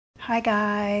Hi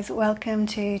guys, welcome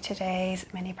to today's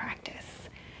mini practice.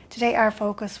 Today our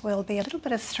focus will be a little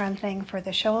bit of strengthening for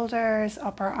the shoulders,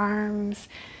 upper arms,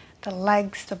 the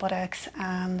legs, the buttocks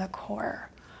and the core.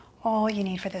 All you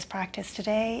need for this practice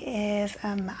today is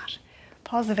a mat.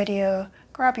 Pause the video,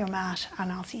 grab your mat and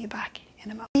I'll see you back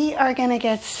in a moment. We are going to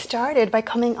get started by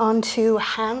coming onto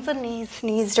hands and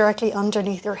knees directly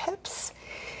underneath your hips.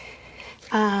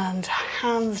 And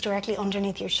hands directly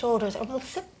underneath your shoulders, and we'll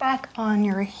sit back on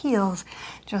your heels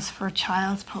just for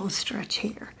child's pose stretch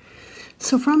here.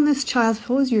 So from this child's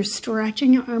pose, you're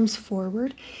stretching your arms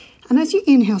forward, and as you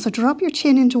inhale, so drop your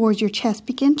chin in towards your chest,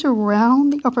 begin to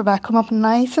round the upper back, come up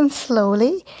nice and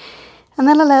slowly, and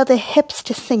then allow the hips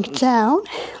to sink down,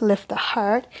 lift the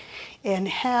heart,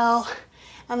 inhale,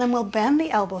 and then we'll bend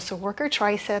the elbows, so work our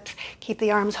triceps, keep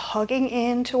the arms hugging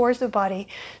in towards the body,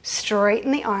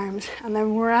 straighten the arms, and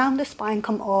then round the spine,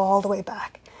 come all the way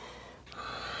back.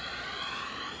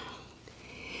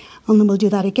 And then we'll do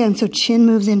that again, so chin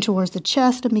moves in towards the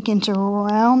chest and begin to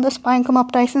round the spine, come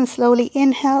up nice and slowly,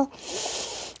 inhale,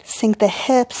 sink the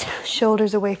hips,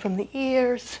 shoulders away from the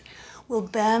ears. We'll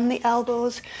bend the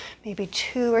elbows, maybe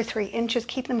 2 or 3 inches.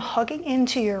 Keep them hugging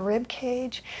into your rib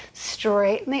cage.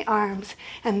 Straighten the arms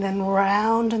and then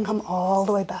round and come all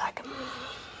the way back.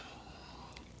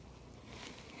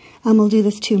 And we'll do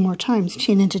this 2 more times.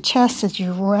 Chin into chest as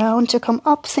you round to come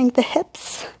up. Sink the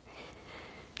hips.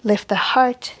 Lift the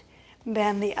heart.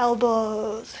 Bend the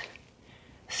elbows.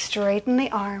 Straighten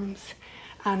the arms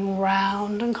and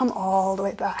round and come all the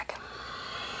way back.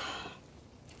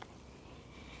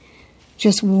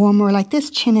 Just one more like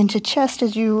this, chin into chest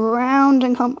as you round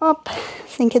and come up.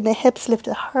 Sink in the hips, lift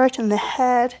the heart and the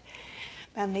head.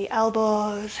 Bend the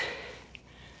elbows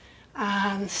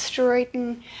and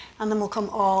straighten. And then we'll come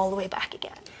all the way back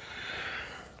again.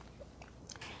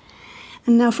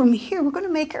 And now from here, we're going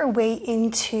to make our way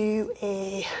into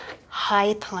a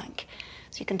high plank.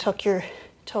 So you can tuck your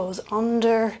toes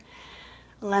under,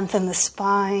 lengthen the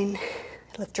spine,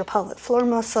 lift your pelvic floor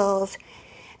muscles.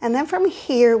 And then from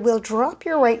here, we'll drop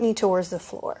your right knee towards the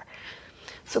floor.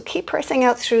 So keep pressing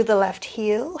out through the left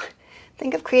heel.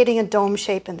 Think of creating a dome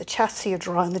shape in the chest, so you're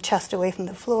drawing the chest away from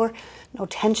the floor. No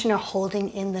tension or holding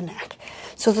in the neck.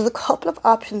 So there's a couple of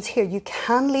options here. You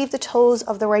can leave the toes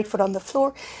of the right foot on the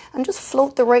floor and just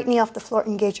float the right knee off the floor,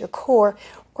 engage your core.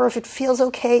 Or if it feels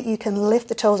okay, you can lift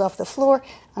the toes off the floor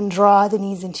and draw the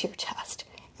knees into your chest.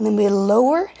 And then we'll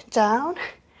lower, down,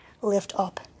 lift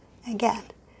up again.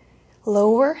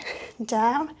 Lower,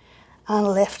 down, and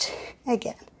lift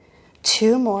again.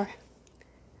 2 more.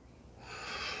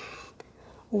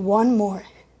 1 more.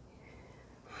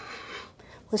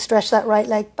 We'll stretch that right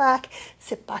leg back.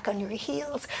 Sit back on your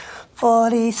heels.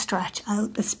 Fully stretch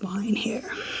out the spine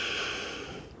here.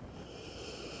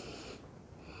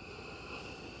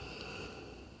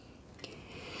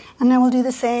 And now we'll do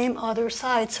the same other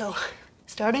side. So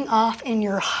starting off in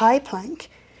your high plank.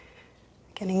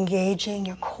 And engaging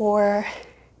your core,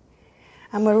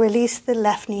 and we'll release the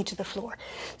left knee to the floor.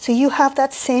 So you have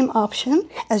that same option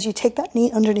as you take that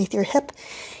knee underneath your hip.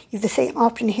 You have the same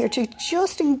option here to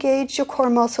just engage your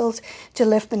core muscles to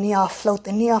lift the knee off, float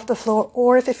the knee off the floor,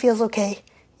 or if it feels okay,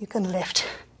 you can lift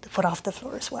the foot off the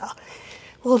floor as well.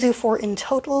 We'll do 4 in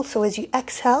total. So as you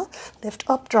exhale, lift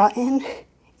up, draw in,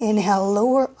 inhale,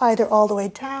 lower, either all the way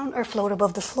down or float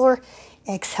above the floor.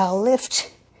 Exhale,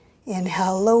 lift,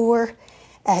 inhale, lower.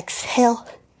 Exhale,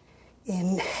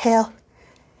 inhale,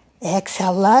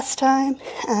 exhale last time,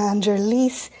 and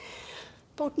release.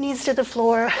 Both knees to the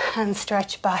floor and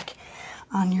stretch back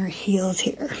on your heels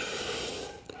here.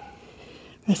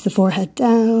 Rest the forehead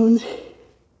down.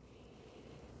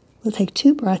 We'll take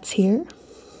 2 breaths here.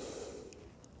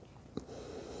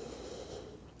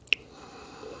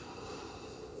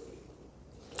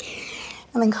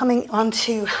 And then coming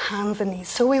onto hands and knees.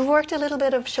 So we've worked a little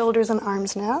bit of shoulders and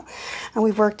arms now, and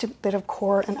we've worked a bit of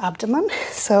core and abdomen.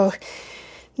 So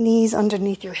knees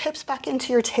underneath your hips, back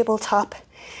into your tabletop.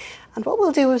 And what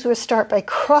we'll do is we'll start by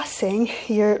crossing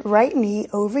your right knee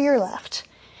over your left.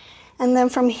 And then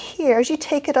from here, as you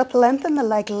take it up, lengthen the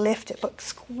leg, lift it, but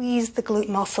squeeze the glute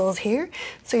muscles here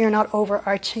so you're not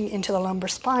overarching into the lumbar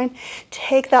spine.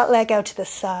 Take that leg out to the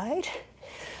side,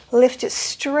 lift it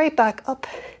straight back up,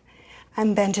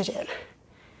 and bend it in.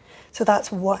 So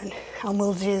that's 1, and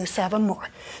we'll do 7 more.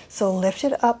 So lift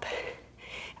it up,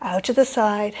 out to the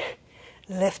side,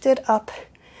 lift it up,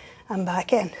 and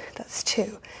back in. That's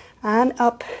 2. And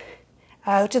up,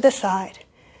 out to the side,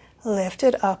 lift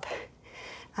it up,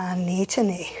 and knee to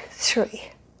knee.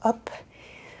 3, up,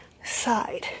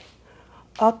 side,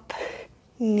 up,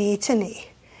 knee to knee,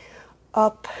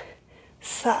 up,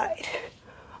 side,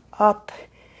 up,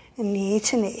 knee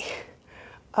to knee,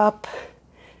 up,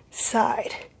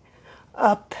 side,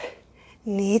 up,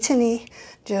 knee to knee.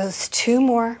 Just 2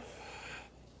 more.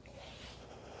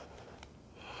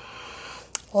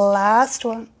 Last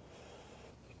one.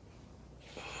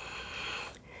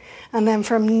 And then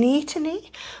from knee to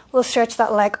knee, we'll stretch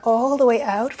that leg all the way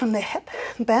out from the hip.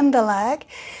 Bend the leg.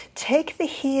 Take the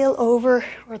heel over,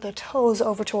 or the toes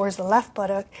over towards the left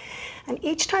buttock. And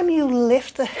each time you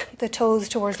lift the toes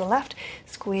towards the left,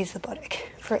 squeeze the buttock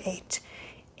for 8,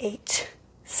 8,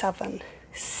 7,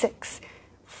 6,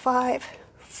 5,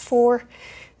 4,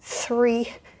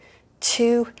 3,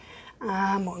 2,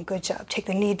 and 1. Good job. Take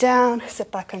the knee down,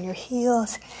 sit back on your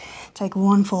heels. Take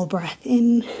 1 full breath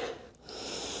in.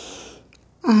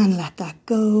 And let that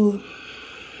go.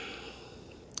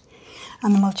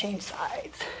 And then we'll change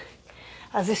sides.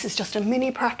 As this is just a mini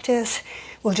practice,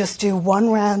 we'll just do 1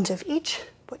 round of each,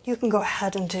 but you can go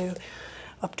ahead and do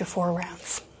up to 4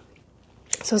 rounds.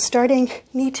 So starting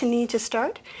knee to knee to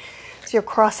start. So you're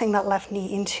crossing that left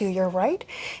knee into your right.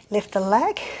 Lift the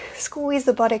leg, squeeze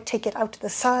the buttock, take it out to the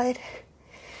side.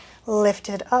 Lift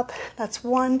it up. That's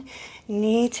 1.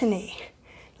 Knee to knee.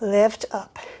 Lift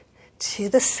up to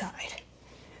the side.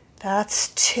 That's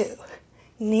 2.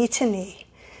 Knee to knee.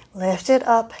 Lift it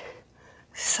up,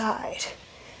 side.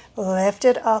 Lift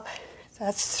it up.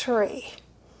 That's 3.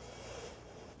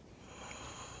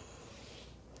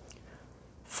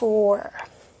 4.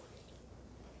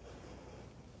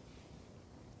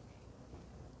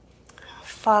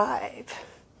 5.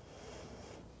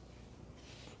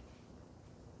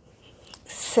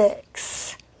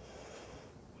 6.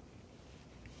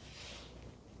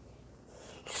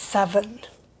 7.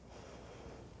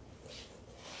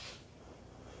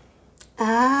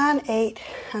 And 8.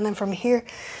 And then from here,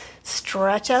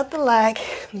 stretch out the leg,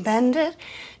 bend it,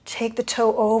 take the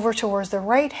toe over towards the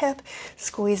right hip,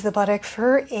 squeeze the buttock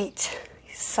for 8,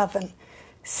 7,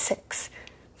 6,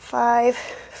 5,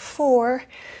 4,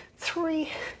 3,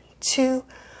 2,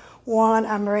 1.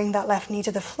 And bring that left knee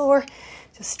to the floor.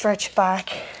 Just stretch back,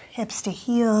 hips to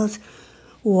heels,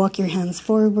 walk your hands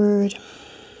forward.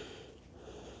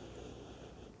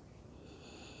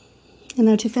 And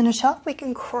now to finish up, we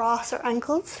can cross our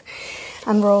ankles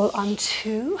and roll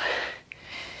onto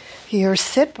your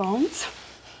sit bones.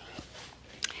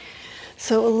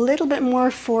 So a little bit more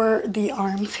for the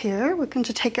arms here. We're going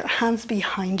to take our hands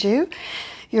behind you,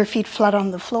 your feet flat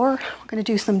on the floor. We're going to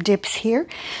do some dips here.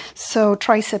 So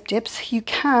tricep dips. You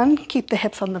can keep the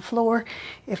hips on the floor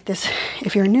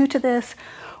if you're new to this,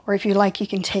 or if you like, you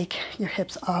can take your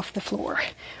hips off the floor.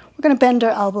 We're going to bend our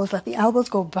elbows, let the elbows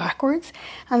go backwards.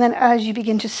 And then as you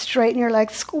begin to straighten your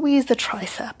legs, squeeze the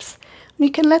triceps. And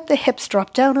you can let the hips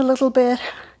drop down a little bit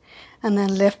and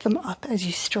then lift them up as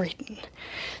you straighten.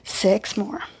 6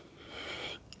 more.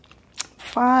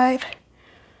 5,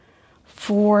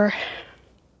 4,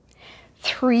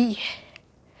 3,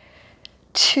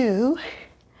 2,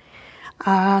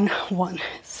 and 1.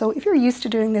 So if you're used to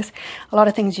doing this, a lot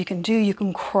of things you can do. You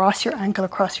can cross your ankle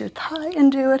across your thigh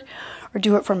and do it, or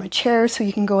do it from a chair so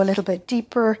you can go a little bit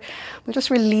deeper. We'll just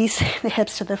release the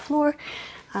hips to the floor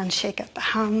and shake out the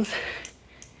hands.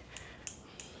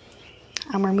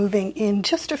 And we're moving in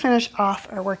just to finish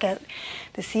off our workout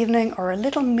this evening, or a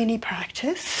little mini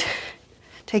practice.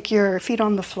 Take your feet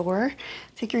on the floor,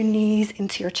 take your knees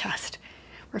into your chest.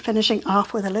 We're finishing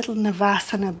off with a little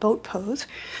Navasana boat pose.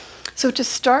 So to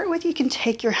start with, you can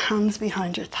take your hands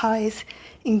behind your thighs,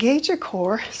 engage your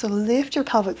core, so lift your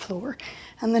pelvic floor,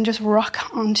 and then just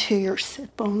rock onto your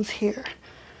sit bones here.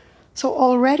 So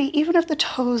already, even if the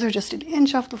toes are just an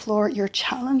inch off the floor, you're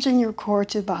challenging your core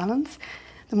to balance.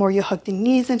 The more you hug the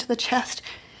knees into the chest,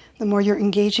 the more you're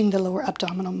engaging the lower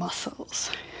abdominal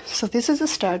muscles. So this is a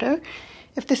starter.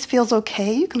 If this feels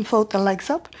okay, you can float the legs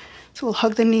up. So we'll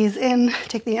hug the knees in,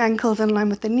 take the ankles in line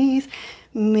with the knees.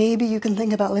 Maybe you can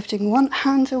think about lifting one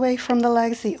hand away from the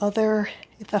legs, the other,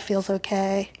 if that feels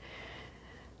okay.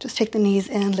 Just take the knees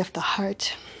in, lift the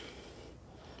heart.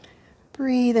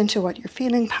 Breathe into what you're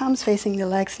feeling. Palms facing the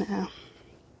legs now.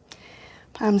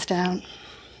 Palms down.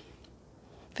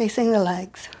 Facing the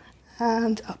legs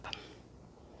and up.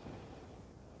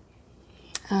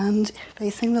 And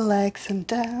facing the legs and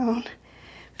down.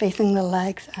 Facing the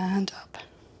legs and up.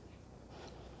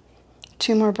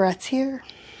 2 more breaths here.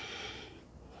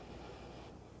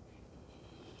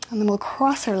 And then we'll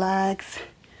cross our legs.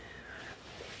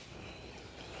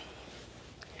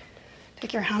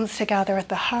 Take your hands together at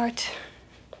the heart.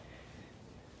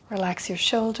 Relax your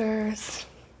shoulders.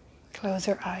 Close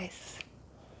your eyes.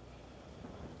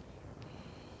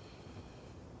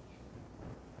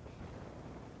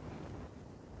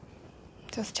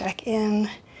 Just check in.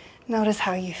 Notice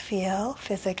how you feel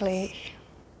physically.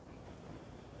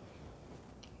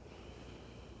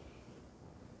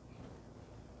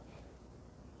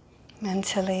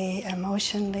 Mentally,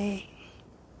 emotionally.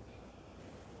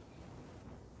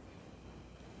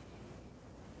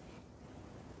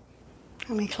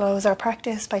 And we close our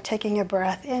practice by taking a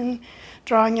breath in,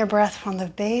 drawing your breath from the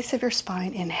base of your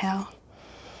spine. Inhale.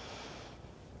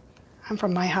 And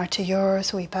from my heart to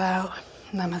yours, we bow.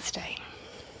 Namaste.